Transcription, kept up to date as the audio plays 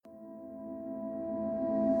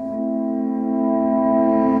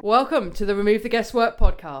Welcome to the Remove the Guesswork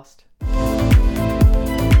podcast.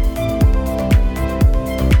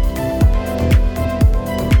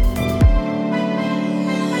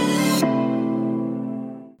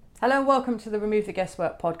 Hello and welcome to the Remove the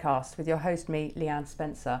Guesswork podcast with your host, me, Leanne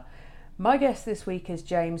Spencer. My guest this week is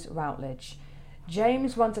James Routledge.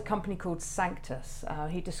 James runs a company called Sanctus.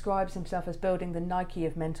 He describes himself as building the Nike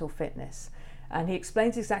of mental fitness. And he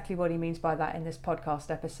explains exactly what he means by that in this podcast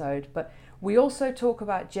episode. But we also talk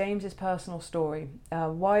about James's personal story,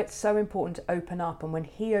 why it's so important to open up, and when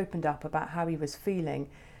he opened up about how he was feeling,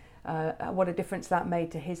 what a difference that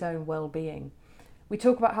made to his own well-being. We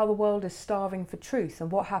talk about how the world is starving for truth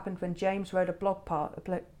and what happened when James wrote a blog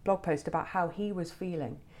post about how he was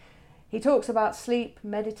feeling. He talks about sleep,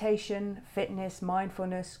 meditation, fitness,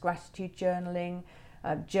 mindfulness, gratitude journaling,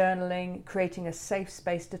 creating a safe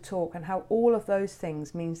space to talk, and how all of those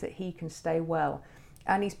things means that he can stay well.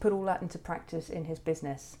 And he's put all that into practice in his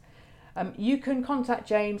business. You can contact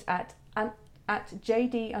James at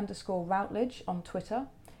jd_Routledge on Twitter.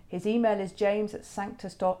 His email is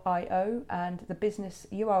james@sanctus.io, and the business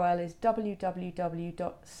URL is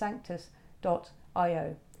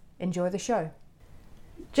www.sanctus.io. Enjoy the show.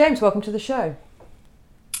 James, welcome to the show.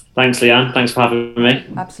 Thanks, Leanne. Thanks for having me.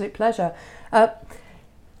 Absolute pleasure.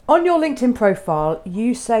 On your LinkedIn profile,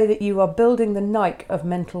 you say that you are building the Nike of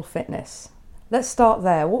mental fitness. Let's start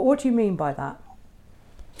there. What do you mean by that?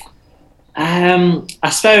 I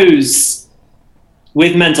suppose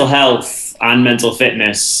with mental health and mental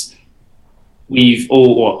fitness, I've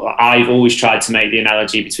always tried to make the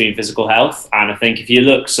analogy between physical health. And I think if you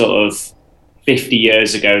look sort of 50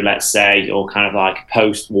 years ago, let's say, or kind of like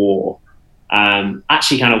post-war,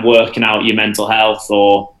 actually kind of working out your mental health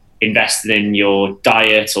or investing in your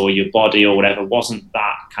diet or your body or whatever wasn't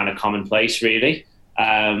that kind of commonplace, really.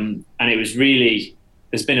 And it was really,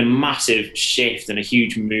 there's been a massive shift and a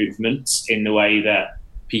huge movement in the way that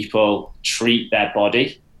people treat their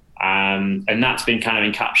body. And that's been kind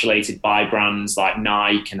of encapsulated by brands like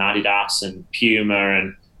Nike and Adidas and Puma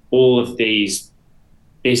and all of these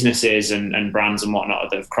businesses and brands and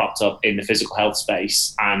whatnot that have cropped up in the physical health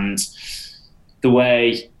space. And the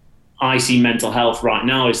way I see mental health right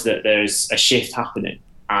now is that there's a shift happening,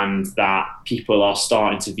 and that people are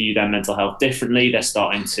starting to view their mental health differently. They're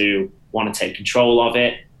starting to want to take control of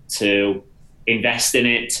it, to invest in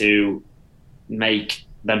it, to make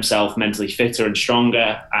themselves mentally fitter and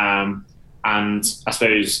stronger. And I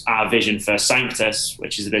suppose our vision for Sanctus,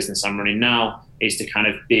 which is the business I'm running now, is to kind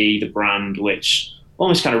of be the brand which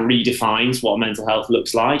almost kind of redefines what mental health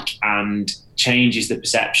looks like and changes the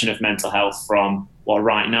perception of mental health from what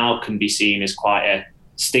right now can be seen as quite a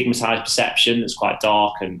stigmatized perception that's quite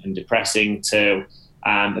dark and depressing to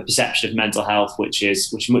a perception of mental health which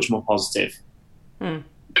is much more positive.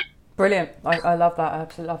 Brilliant. I love that. I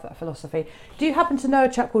absolutely love that philosophy. Do you happen to know a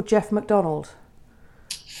chap called Jeff McDonald?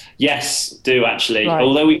 Yes, do actually. Right.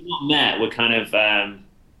 Although we've not met, we're kind of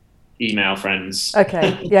email friends.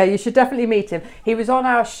 Okay, yeah, you should definitely meet him. He was on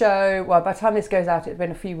our show, well, by the time this goes out, it's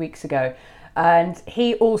been a few weeks ago. And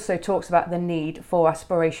he also talks about the need for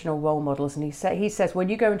aspirational role models. And he says when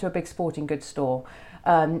you go into a big sporting goods store,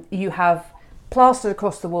 you have plastered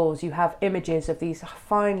across the walls, you have images of these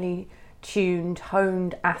finely tuned,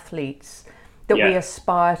 honed athletes that we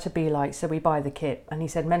aspire to be like, so we buy the kit. And he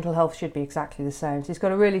said mental health should be exactly the same. So he's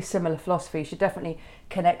got a really similar philosophy. You should definitely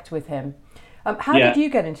connect with him. How did you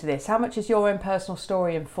get into this? How much has your own personal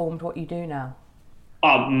story informed what you do now?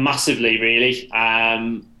 Oh, massively, really.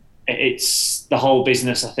 It's the whole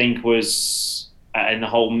business, I think, was and the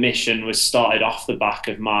whole mission was started off the back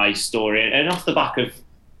of my story and off the back of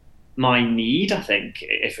my need. I think,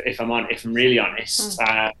 if I'm really honest,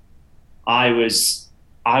 I was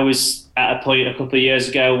at a point a couple of years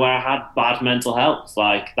ago where I had bad mental health,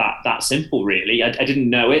 like that simple. Really, I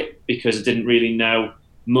didn't know it because I didn't really know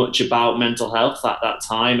much about mental health at that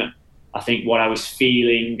time. I think what I was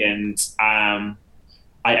feeling and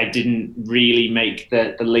I didn't really make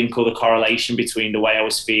the link or the correlation between the way I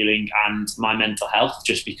was feeling and my mental health,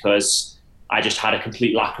 just because I just had a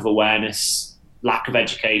complete lack of awareness, lack of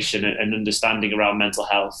education and understanding around mental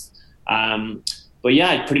health. But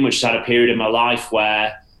yeah, I pretty much had a period in my life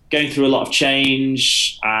where going through a lot of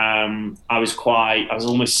change. I was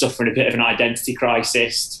almost suffering a bit of an identity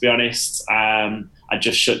crisis, to be honest. I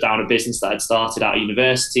just shut down a business that I'd started out of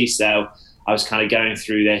university. So I was kind of going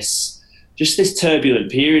through this turbulent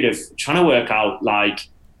period of trying to work out like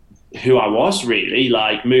who I was really.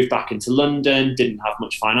 Like, moved back into London, didn't have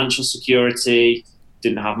much financial security,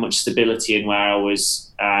 didn't have much stability in where I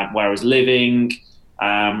was living.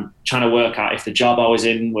 Trying to work out if the job I was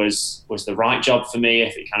in was the right job for me,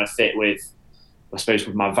 if it kind of fit with I suppose,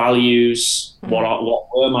 with my values, what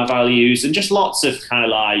were my values, and just lots of kind of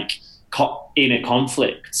like inner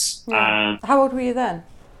conflicts. Yeah. How old were you then?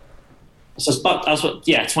 So I was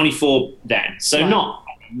 24 then. So not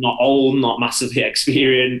old, not massively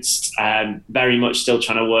experienced. Very much still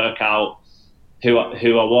trying to work out who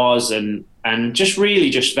I was, and just really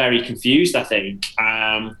just very confused, I think.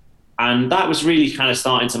 And that was really kind of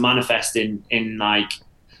starting to manifest in like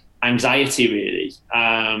anxiety, really.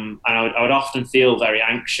 And I would often feel very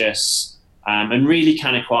anxious, and really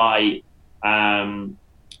kind of quite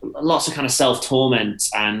lots of kind of self-torment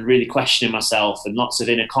and really questioning myself, and lots of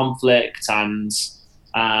inner conflict, and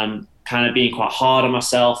kind of being quite hard on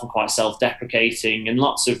myself and quite self-deprecating, and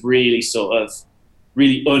lots of really sort of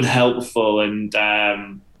really unhelpful and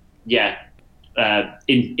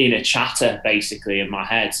inner chatter basically in my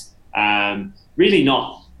head. Really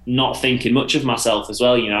not thinking much of myself as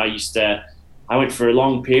well. I went for a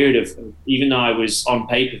long period of, even though I was on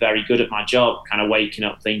paper very good at my job, kind of waking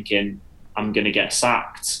up thinking I'm going to get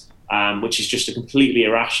sacked, which is just a completely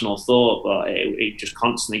irrational thought, but it just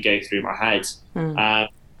constantly goes through my head.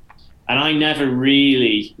 And I never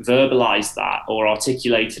really verbalized that or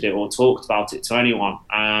articulated it or talked about it to anyone,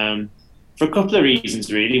 for a couple of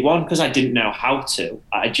reasons, really. One, because I didn't know how to.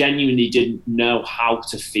 I genuinely didn't know how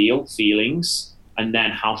to feel feelings and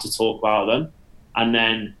then how to talk about them. And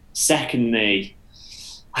then secondly,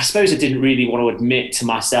 I suppose I didn't really want to admit to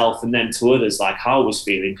myself and then to others like how I was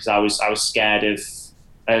feeling, because I was scared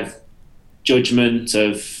of judgment,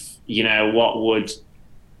 of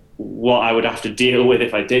what I would have to deal with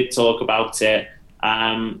if I did talk about it.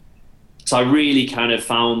 So I really kind of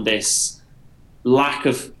found this lack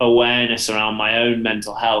of awareness around my own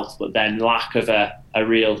mental health, but then lack of a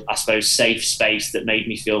real, I suppose, safe space that made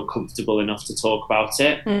me feel comfortable enough to talk about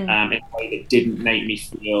it in a way that didn't make me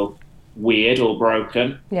feel weird or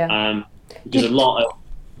broken. There's a lot of...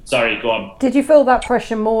 Sorry, go on. Did you feel that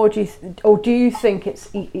pressure more, do you think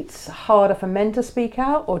it's harder for men to speak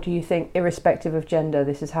out, or do you think irrespective of gender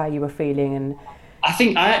this is how you were feeling? And I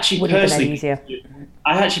actually personally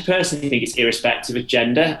think it's irrespective of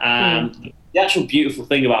gender. The actual beautiful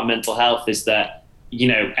thing about mental health is that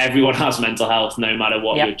everyone has mental health, no matter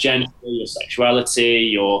what your gender, your sexuality,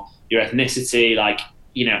 your ethnicity,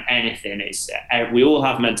 anything. We all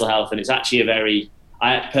have mental health, and it's actually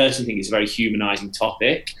I personally think it's a very humanizing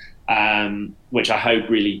topic, which I hope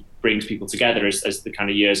really brings people together as the kind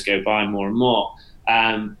of years go by more and more.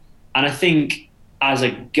 And I think as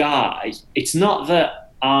a guy, it's not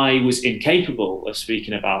that I was incapable of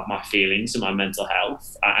speaking about my feelings and my mental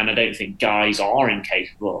health, and I don't think guys are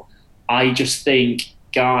incapable. I just think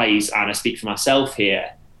guys, and I speak for myself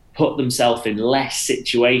here, put themselves in less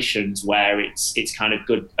situations where it's kind of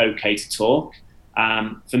okay to talk.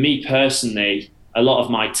 For me personally, a lot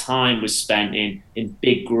of my time was spent in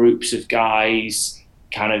big groups of guys,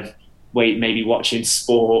 kind of maybe watching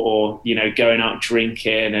sport or going out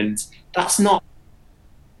drinking, and that's not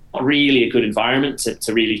really a good environment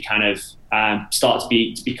to really kind of start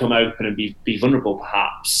to become open and be vulnerable,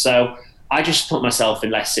 perhaps. So I just put myself in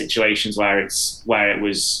less situations where it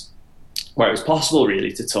was possible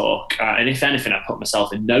really to talk, and if anything, I put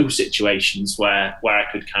myself in no situations where I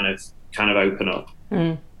could kind of open up.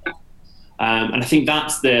 And I think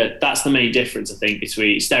that's the main difference, I think,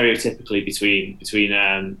 stereotypically between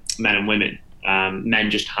men and women. Men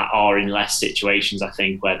just are in less situations, I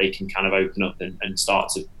think, where they can kind of open up and start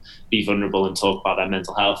to be vulnerable and talk about their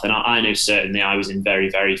mental health. And I know certainly I was in very,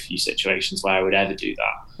 very few situations where I would ever do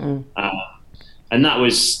that. And that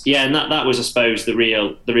was, that was, I suppose, the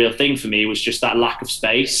real thing for me, was just that lack of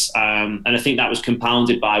space. And I think that was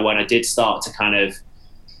compounded by when I did start to kind of,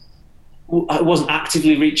 I wasn't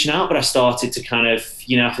actively reaching out, but I started to kind of,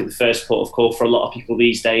 I think the first port of call for a lot of people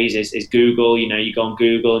these days is Google. You go on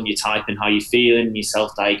Google and you type in how you're feeling and you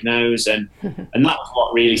self-diagnose. And that was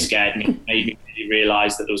what really scared me. It made me really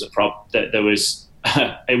realise that there was a problem, that there was,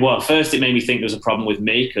 well, first it made me think there was a problem with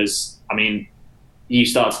me, because, you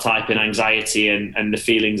start to type in anxiety and the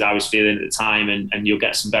feelings I was feeling at the time, and you'll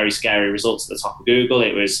get some very scary results at the top of Google.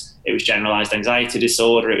 It was generalized anxiety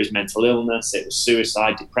disorder, it was mental illness, it was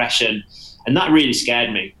suicide, depression, and that really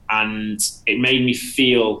scared me, and it made me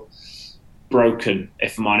feel broken,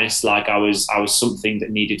 if I'm honest, like I was something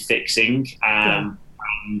that needed fixing. And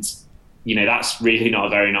that's really not a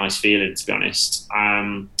very nice feeling, to be honest.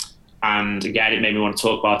 And again, it made me want to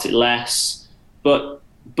talk about it less, but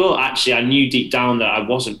actually I knew deep down that I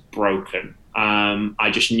wasn't broken. I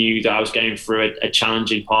just knew that I was going through a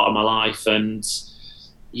challenging part of my life, and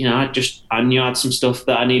I knew I had some stuff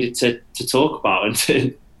that I needed to talk about and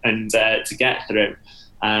to get through.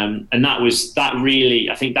 And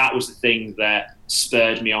I think that was the thing that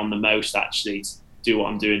spurred me on the most, actually, to do what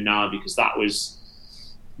I'm doing now, because that was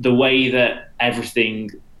the way that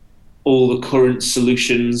everything, all the current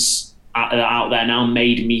solutions out there now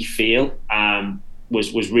made me feel,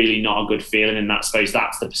 was really not a good feeling. And I suppose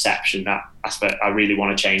that's the perception that I really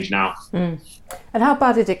want to change now. And how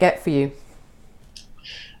bad did it get for you?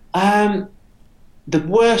 The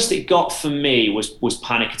worst it got for me was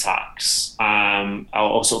panic attacks,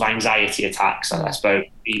 or sort of anxiety attacks, I suppose,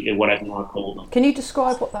 whatever you want to call them. Can you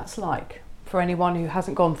describe what that's like for anyone who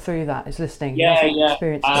hasn't gone through that, is listening? Yeah.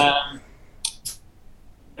 Experienced it?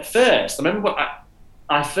 At first, I remember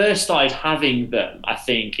I first started having them, I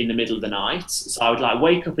think, in the middle of the night. So I would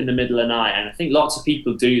wake up in the middle of the night, and I think lots of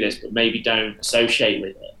people do this, but maybe don't associate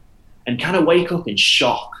with it, and kind of wake up in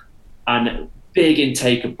shock and big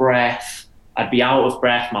intake of breath. I'd be out of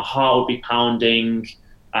breath, my heart would be pounding,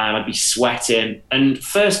 I'd be sweating. And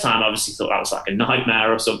first time I obviously thought that was like a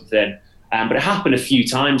nightmare or something, but it happened a few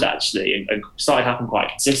times actually, and started happening quite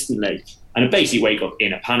consistently. And I'd basically wake up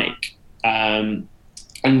in a panic.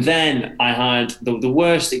 And then I had, the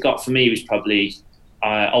worst it got for me was probably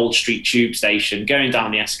Old Street Tube Station, going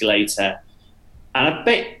down the escalator. And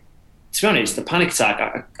to be honest, the panic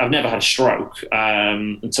attack, I've never had a stroke,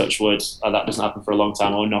 and touch wood, that doesn't happen for a long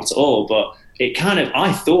time, or not at all, but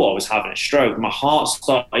I thought I was having a stroke. My heart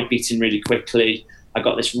started beating really quickly. I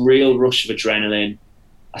got this real rush of adrenaline.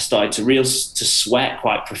 I started to sweat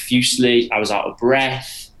quite profusely. I was out of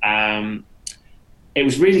breath. It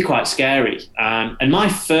was really quite scary. And my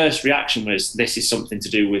first reaction was, this is something to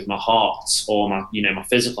do with my heart or my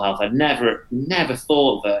physical health. I'd never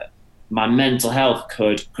thought that my mental health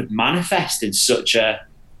could manifest in such a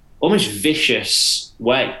almost vicious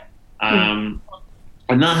way.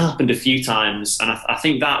 And that happened a few times. And I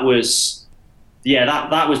think that was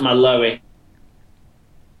my lowest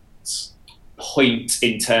point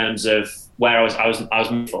in terms of where I was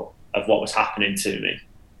mindful of what was happening to me.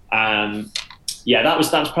 That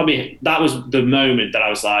was the moment that I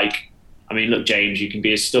was like, I mean, look, James, you can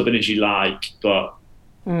be as stubborn as you like, but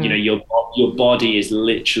your body is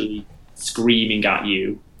literally screaming at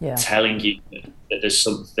you, telling you that there's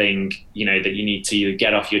something, that you need to either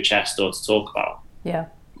get off your chest or to talk about. Yeah.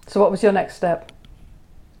 So what was your next step?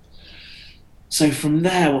 So from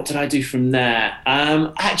there, what did I do from there?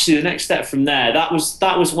 Actually, the next step from there, that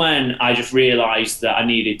was when I just realised that I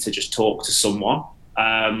needed to just talk to someone,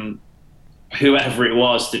 whoever it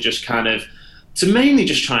was, to mainly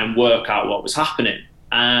just try and work out what was happening.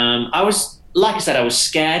 I was, like I said, I was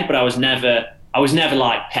scared, but I was never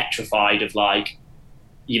like petrified of like,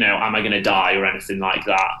 am I going to die or anything like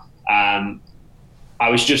that. I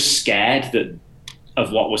was just scared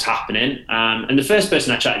of what was happening. And the first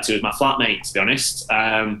person I chatted to was my flatmate, to be honest.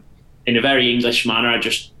 In a very English manner,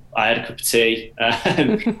 I had a cup of tea.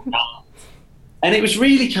 And it was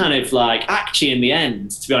really kind of like, actually, in the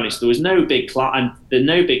end, to be honest, there was no big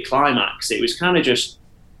climax. It was kind of just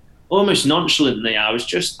almost nonchalantly. I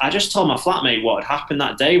just told my flatmate what had happened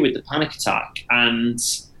that day with the panic attack. And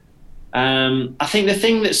I think the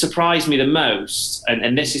thing that surprised me the most,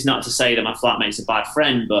 and this is not to say that my flatmate's a bad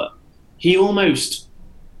friend, but he almost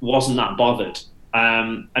wasn't that bothered.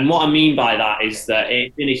 And what I mean by that is that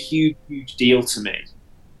it's been a huge, huge deal to me.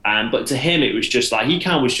 But to him, it was just like, he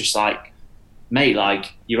kind of was just like, mate,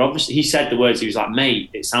 like, you're obviously, he said the words, he was like, mate,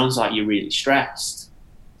 it sounds like you're really stressed.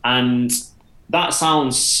 And that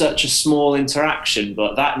sounds such a small interaction,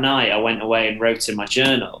 but that night I went away and wrote in my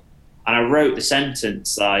journal, and I wrote the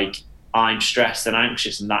sentence like, I'm stressed and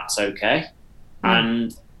anxious and that's okay.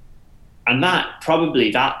 And that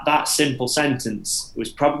probably, that simple sentence was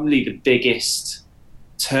probably the biggest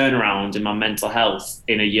turnaround in my mental health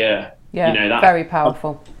in a year. Yeah, very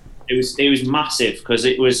powerful. It was massive, because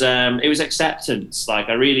it was acceptance. Like,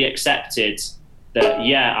 I really accepted that.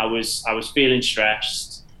 I was feeling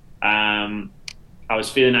stressed. I was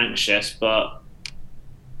feeling anxious, but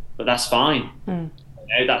that's fine.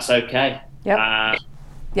 That's okay. Yeah.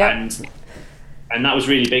 And that was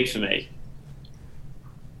really big for me.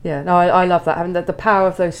 Yeah, no, I love that, having the power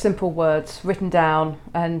of those simple words written down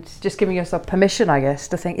and just giving yourself permission, I guess,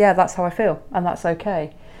 to think, that's how I feel and that's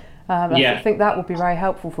okay. I think that would be very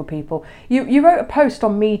helpful for people. You wrote a post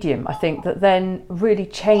on Medium, I think, that then really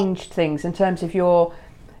changed things in terms of your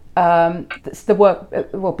the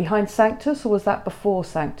work behind Sanctus, or was that before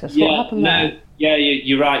Sanctus? What happened there? Yeah,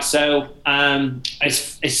 you're right. So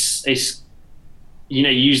it's you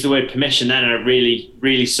use the word permission then, and it really,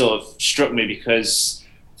 really sort of struck me, because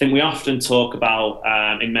I think we often talk about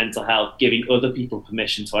in mental health giving other people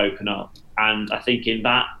permission to open up, and I think in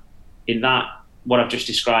that what I've just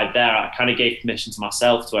described there, I kind of gave permission to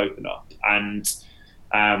myself to open up. And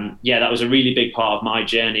that was a really big part of my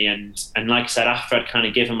journey. And like I said, after I'd kind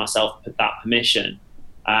of given myself that permission,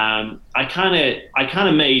 I kind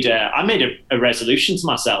of made a resolution to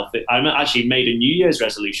myself. I actually made a New Year's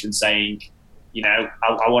resolution saying, I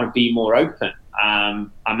want to be more open. I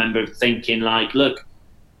remember thinking like, look,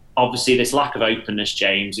 obviously this lack of openness,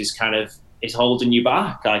 James, is holding you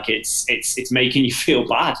back. Like it's making you feel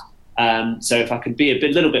bad. So if I could be a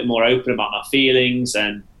little bit more open about my feelings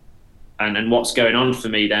and what's going on for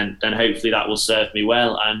me, then hopefully that will serve me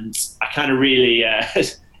well. And I kind of really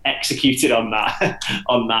executed on that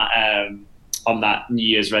on that New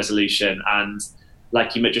Year's resolution. And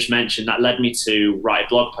like you just mentioned, that led me to write a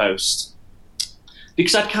blog post,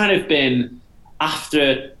 because I'd kind of been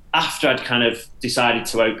after I'd kind of decided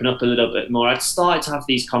to open up a little bit more, I'd started to have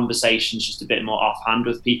these conversations just a bit more offhand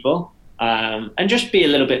with people, and just be a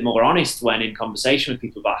little bit more honest when in conversation with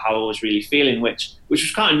people about how I was really feeling, which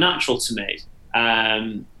was kind of natural to me.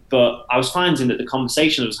 But I was finding that the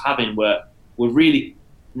conversations I was having were really,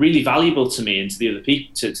 really valuable to me and to the other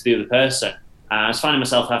people, to the other person. I was finding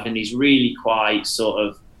myself having these really quite sort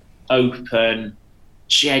of open,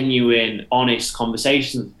 genuine, honest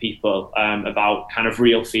conversations with people about kind of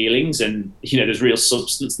real feelings, and there's real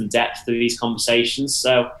substance and depth to these conversations.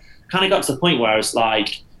 So kind of got to the point where I was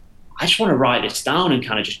like, I just want to write this down and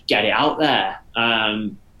kind of just get it out there.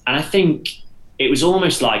 And I think it was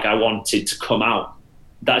almost like I wanted to come out.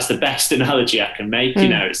 That's the best analogy I can make.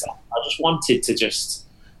 It's like I just wanted to just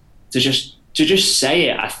say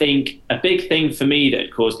it. I think a big thing for me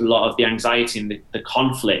that caused a lot of the anxiety and the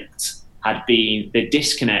conflict had been the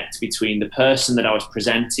disconnect between the person that I was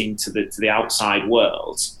presenting to the outside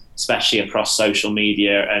world, especially across social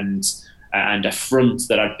media, and a front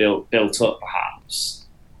that I'd built up perhaps,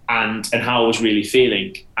 and how I was really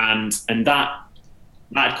feeling, and that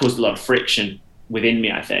caused a lot of friction within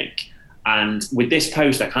me, I think. And with this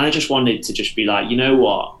post, I kind of just wanted to just be like, you know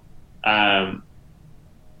what? Can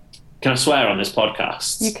I swear on this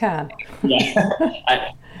podcast? You can.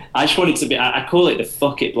 Yeah. I just wanted to be, I call it the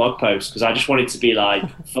fuck it blog post, because I just wanted to be like,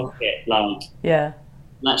 fuck it, like, yeah,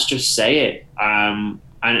 let's just say it. And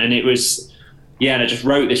it was, and I just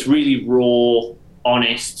wrote this really raw,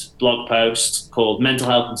 honest blog post called Mental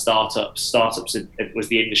Health and Startups. Startups, it was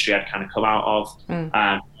the industry I'd kind of come out of,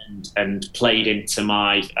 and played into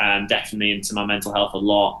definitely into my mental health a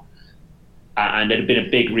lot. And it had been a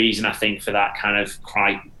big reason, I think, for that kind of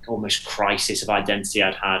almost crisis of identity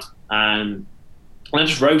I'd had. And I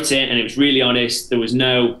just wrote it, and it was really honest. There was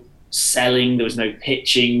no selling, there was no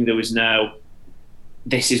pitching, there was no,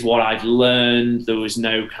 this is what I've learned. There was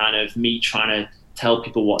no kind of me trying to tell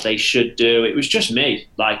people what they should do. It was just me.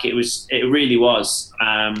 Like it really was.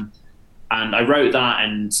 And I wrote that,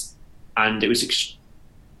 and it was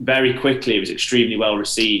very quickly, it was extremely well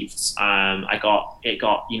received. It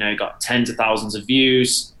got tens of thousands of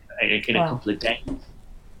views in a couple of days,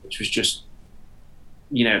 which was just,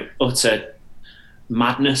 utter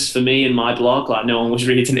madness for me and my blog. Like no one was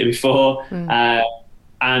reading it before.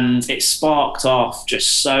 And it sparked off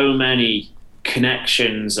just so many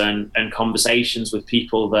connections and conversations with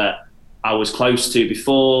people that I was close to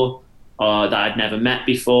before, or that I'd never met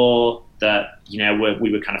before, that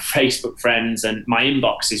we were kind of Facebook friends, and my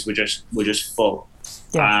inboxes were just full.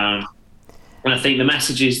 And I think the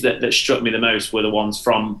messages that struck me the most were the ones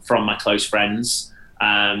from my close friends,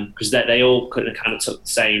 because they all kind of took the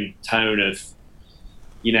same tone of,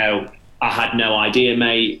 I had no idea,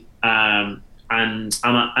 mate. And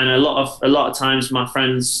a lot of times my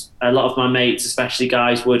friends, a lot of my mates, especially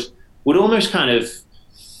guys, would almost kind of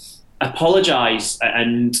apologize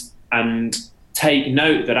and take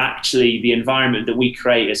note that actually the environment that we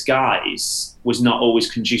create as guys was not always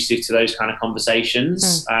conducive to those kind of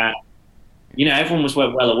conversations. Everyone was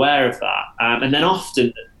well aware of that. And then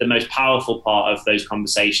often the most powerful part of those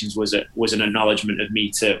conversations was an acknowledgement of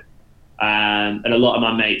me too. And a lot of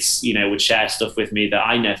my mates, would share stuff with me that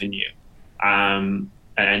I never knew. And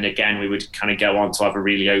again, we would kind of go on to have a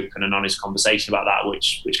really open and honest conversation about that,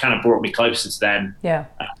 which kind of brought me closer to them.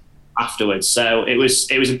 Afterwards. So it was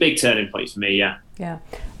a big turning point for me.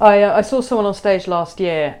 I saw someone on stage last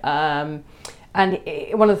year, and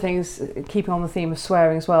one of the things, keeping on the theme of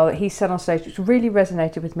swearing as well, that he said on stage, which really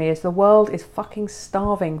resonated with me, is the world is fucking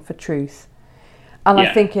starving for truth. And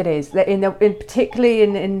I think it is. Particularly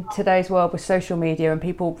in today's world with social media and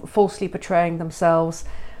people falsely portraying themselves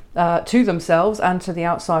to themselves and to the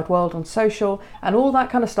outside world on social and all that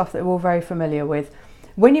kind of stuff that we're all very familiar with.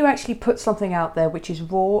 When you actually put something out there which is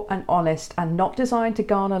raw and honest and not designed to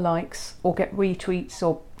garner likes or get retweets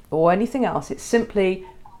or anything else, it's simply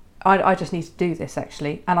I just need to do this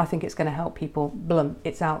actually, and I think it's going to help people. Blum,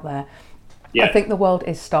 it's out there. Yeah. I think the world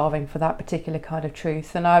is starving for that particular kind of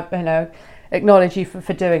truth, and I acknowledge you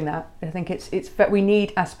for doing that. I think it's we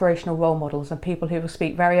need aspirational role models and people who will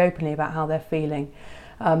speak very openly about how they're feeling.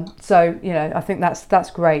 So I think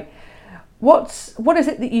that's great. What is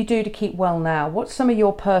it that you do to keep well now? What's some of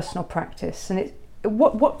your personal practice, and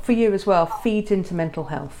what for you as well feeds into mental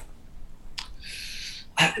health?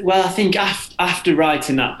 Well, I think after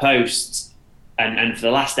writing that post, and for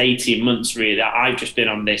the last 18 months, really, I've just been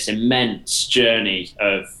on this immense journey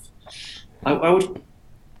of,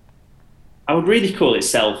 I would really call it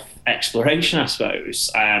self-exploration, I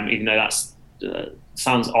suppose, even though that's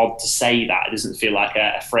sounds odd to say that. It doesn't feel like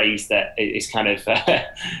a phrase that is kind of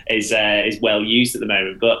is well used at the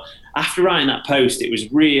moment. But after writing that post, it was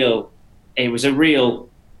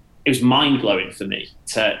mind-blowing for me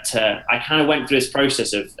I kind of went through this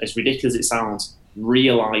process of, as ridiculous as it sounds,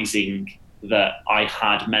 realizing that I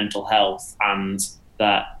had mental health and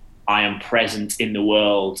that I am present in the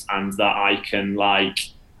world and that I can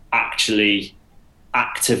actually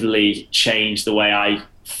actively change the way I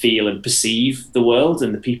feel and perceive the world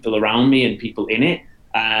and the people around me and people in it,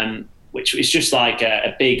 which is just like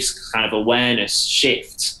a big kind of awareness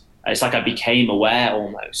shift. It's like I became aware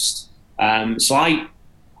almost. So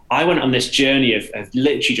I went on this journey of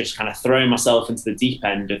literally just kind of throwing myself into the deep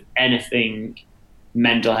end of anything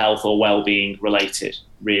mental health or well-being related,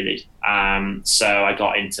 really. So I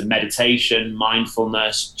got into meditation,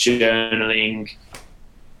 mindfulness, journaling,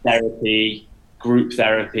 therapy, group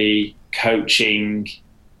therapy, coaching,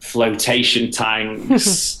 flotation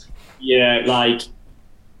tanks,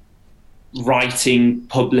 writing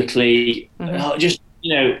publicly, just,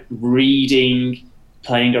 reading,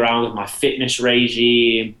 playing around with my fitness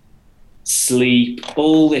regime, sleep,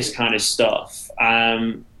 all this kind of stuff.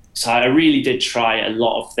 So I really did try a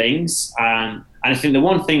lot of things. And I think the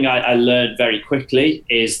one thing I learned very quickly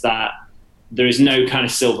is that there is no kind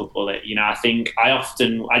of silver bullet. I think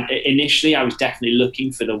initially I was definitely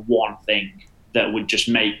looking for the one thing that would just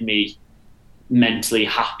make me mentally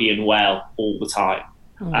happy and well all the time.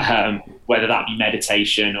 Whether that be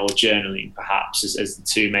meditation or journaling, perhaps, as the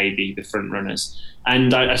two maybe the front runners.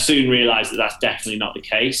 And I soon realized that that's definitely not the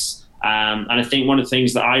case. And I think one of the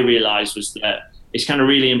things that I realized was that it's kind of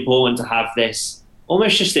really important to have this,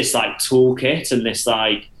 almost just this toolkit and this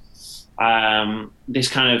this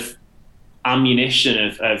kind of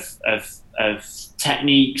ammunition of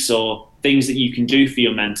techniques or things that you can do for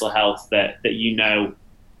your mental health that kind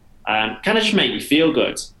of just make you feel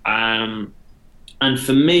good. And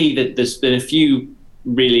for me, that there's been a few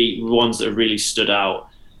really ones that have really stood out.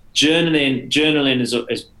 Journaling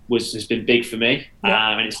has been big for me,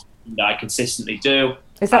 and it's something that I consistently do.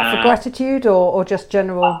 Is that for gratitude or just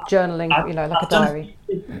general journaling, like a diary?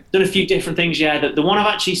 Done a few different things, yeah. The one I've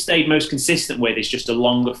actually stayed most consistent with is just a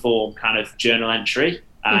longer form kind of journal entry,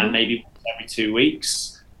 maybe every 2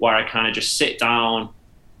 weeks, where I kind of just sit down,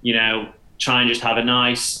 try and just have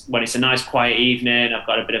when it's a nice quiet evening, I've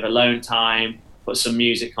got a bit of alone time, put some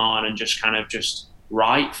music on and just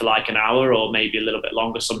write for like an hour or maybe a little bit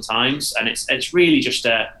longer sometimes. And it's really just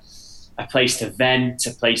a place to vent,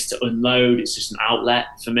 a place to unload. It's just an outlet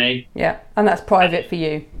for me. Yeah, and that's private for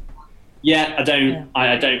you. Yeah,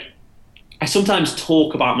 I sometimes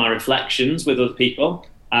talk about my reflections with other people,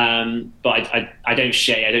 but I don't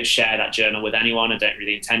share that journal with anyone. I don't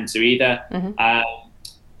really intend to either.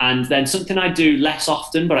 And then something I do less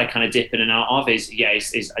often, but I kind of dip in and out of is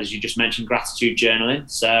as you just mentioned, gratitude journaling.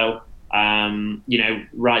 So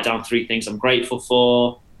write down 3 things I'm grateful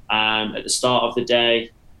for at the start of the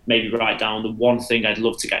day. Maybe write down the one thing I'd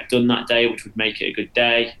love to get done that day, which would make it a good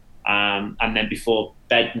day. And then before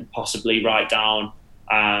bed, possibly write down,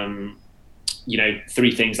 3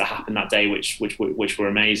 things that happened that day, which were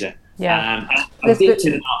amazing. Yeah.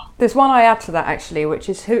 There's one I add to that actually, which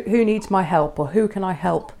is who needs my help, or who can I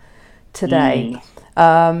help today,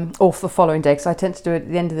 or for the following day, because I tend to do it at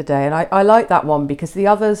the end of the day. And I like that one because the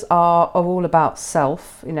others are all about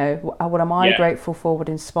self. What am I grateful for? What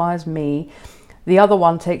inspires me? The other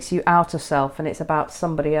one takes you out of self and it's about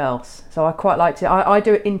somebody else. So I quite like to, I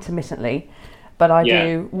do it intermittently, but I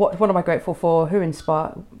do, what am I grateful for?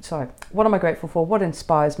 What am I grateful for? What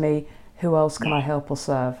inspires me? Who else can I help or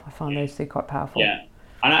serve? I find those two quite powerful. Yeah.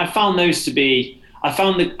 And I found those to be, what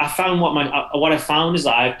I found is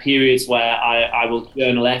that I have periods where I will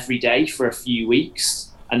journal every day for a few weeks,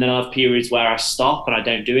 and then I'll have periods where I stop and I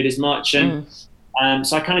don't do it as much. And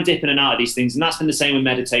so I kind of dip in and out of these things, and that's been the same with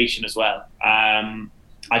meditation as well.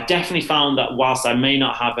 I've definitely found that whilst I may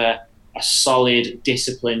not have a a solid,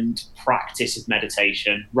 disciplined practice of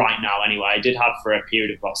meditation right now. Anyway, I did have for a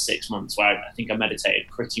period of about 6 months where I think I meditated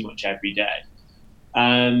pretty much every day.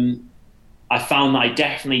 I found that I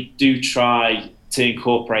definitely do try to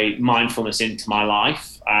incorporate mindfulness into my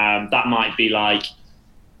life. That might be like,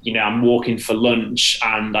 I'm walking for lunch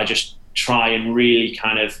and I just try and really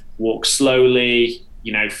kind of walk slowly,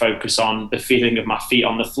 focus on the feeling of my feet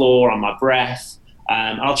on the floor, on my breath.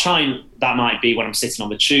 I'll try and that might be when I'm sitting on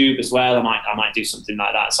the tube as well. I might do something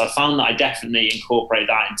like that. So I found that I definitely incorporate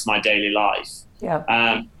that into my daily life.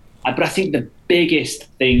 Yeah. But I think the biggest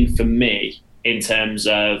thing for me in terms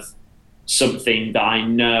of something that I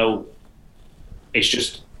know is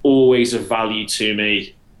just always of value to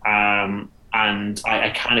me, and I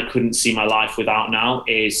kind of couldn't see my life without now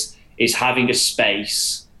is having a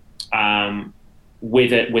space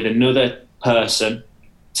with another person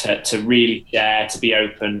to really share, to be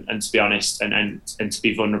open and to be honest and to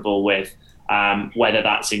be vulnerable with, whether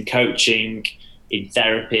that's in coaching, in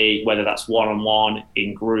therapy, whether that's one-on-one,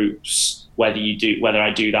 in groups, whether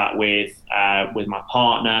I do that with my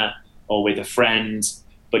partner or with a friend,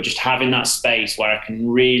 but just having that space where I can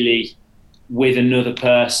really, with another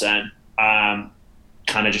person, kind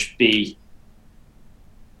of just be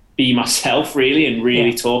myself really and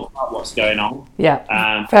really talk about what's going on.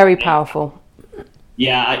 Yeah, very powerful.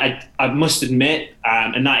 Yeah, I must admit,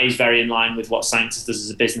 and that is very in line with what Sanctus does as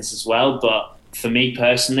a business as well. But for me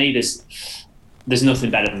personally, there's nothing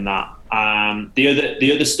better than that.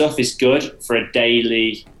 The other stuff is good for a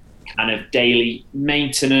daily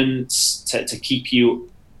maintenance to keep you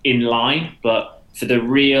in line. But for the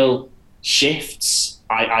real shifts,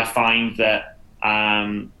 I find that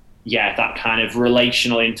that kind of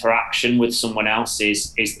relational interaction with someone else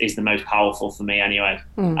is the most powerful for me anyway.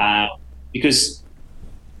 Because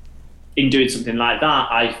in doing something like that,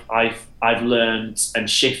 I've learned and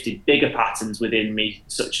shifted bigger patterns within me,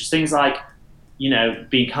 such as things like,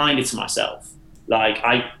 being kinder to myself. Like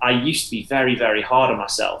I used to be very, very hard on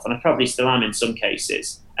myself, and I probably still am in some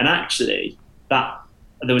cases. And actually,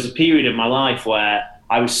 there was a period of my life where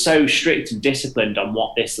I was so strict and disciplined on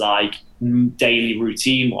what this like daily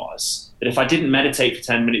routine was, that if I didn't meditate for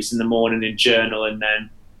 10 minutes in the morning and journal and then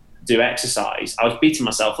do exercise, I was beating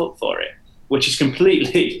myself up for it, which is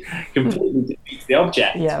completely defeats the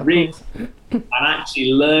object. Yeah, really. And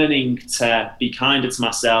actually learning to be kinder to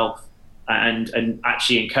myself, and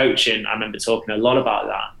actually in coaching, I remember talking a lot about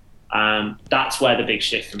that. That's where the big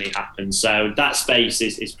shift for me happened. So that space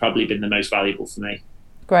is probably been the most valuable for me.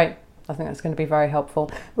 Great. I think that's going to be very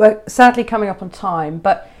helpful. We're sadly coming up on time,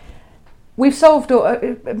 but we've solved,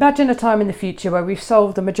 imagine a time in the future where we've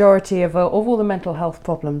solved the majority of all the mental health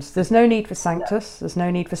problems. There's no need for Sanctus. There's no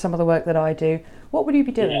need for some of the work that I do. What would you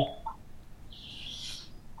be doing?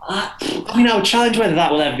 I would challenge whether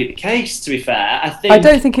that will ever be the case, to be fair. I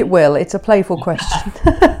don't think it will. It's a playful question.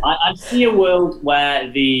 I see a world where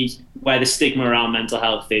the stigma around mental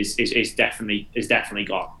health is definitely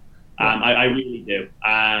gone. I really do.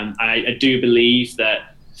 I do believe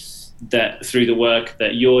that through the work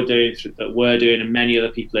that you're doing, that we're doing, and many other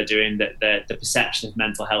people are doing, that the perception of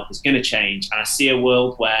mental health is going to change. And I see a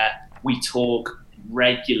world where we talk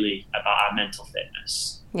regularly about our mental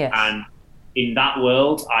fitness. Yes. And in that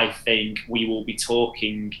world, I think we will be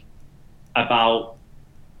talking about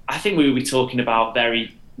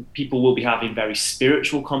people will be having very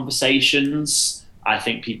spiritual conversations. I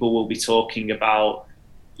think people will be talking about,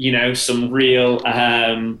 some real,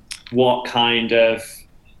 what kind of,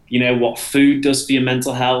 what food does for your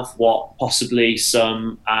mental health, what possibly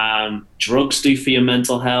some drugs do for your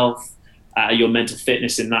mental health, your mental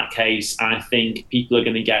fitness in that case. And I think people are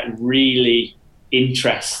going to get really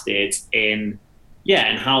interested in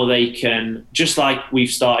how they can, just like we've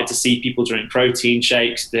started to see people drink protein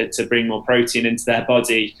shakes to bring more protein into their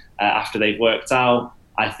body after they've worked out.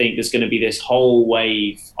 I think there's going to be this whole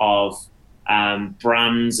wave of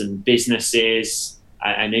brands and businesses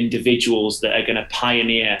and individuals that are going to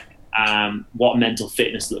pioneer what mental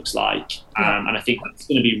fitness looks like. And I think that's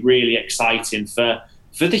going to be really exciting for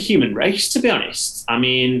the human race, to be honest. I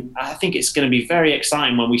mean, I think it's going to be very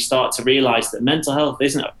exciting when we start to realize that mental health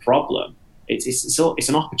isn't a problem. It's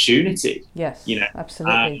an opportunity. Yes,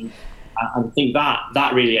 absolutely. I think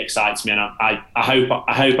that really excites me, and I hope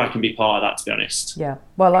I can be part of that, to be honest. Yeah,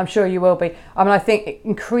 well, I'm sure you will be. I mean, I think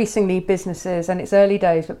increasingly businesses, and it's early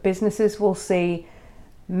days, but businesses will see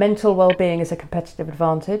mental well-being as a competitive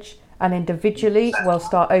advantage, and individually we'll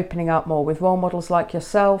start opening up more with role models like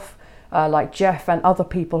yourself, like Jeff and other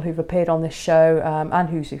people who've appeared on this show, and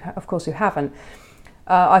who haven't.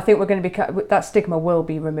 I think we're going to be, that stigma will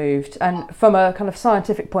be removed. And from a kind of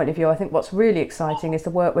scientific point of view, I think what's really exciting is the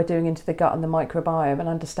work we're doing into the gut and the microbiome, and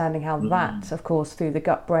understanding how that, of course, through the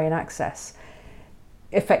gut-brain axis,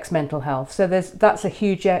 affects mental health. So that's a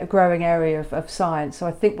huge growing area of science. So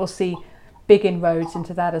I think we'll see big inroads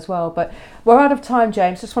into that as well. But we're out of time,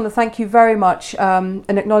 James. Just want to thank you very much and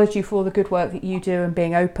acknowledge you for all the good work that you do and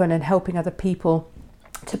being open and helping other people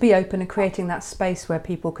to be open and creating that space where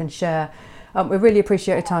people can share. We really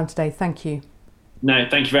appreciate your time today. Thank you. No,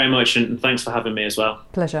 thank you very much, and thanks for having me as well.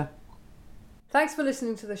 Pleasure. Thanks for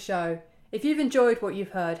listening to the show. If you've enjoyed what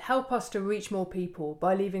you've heard, help us to reach more people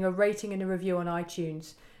by leaving a rating and a review on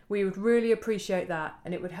iTunes. We would really appreciate that,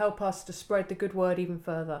 and it would help us to spread the good word even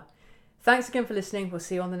further. Thanks again for listening. We'll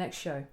see you on the next show.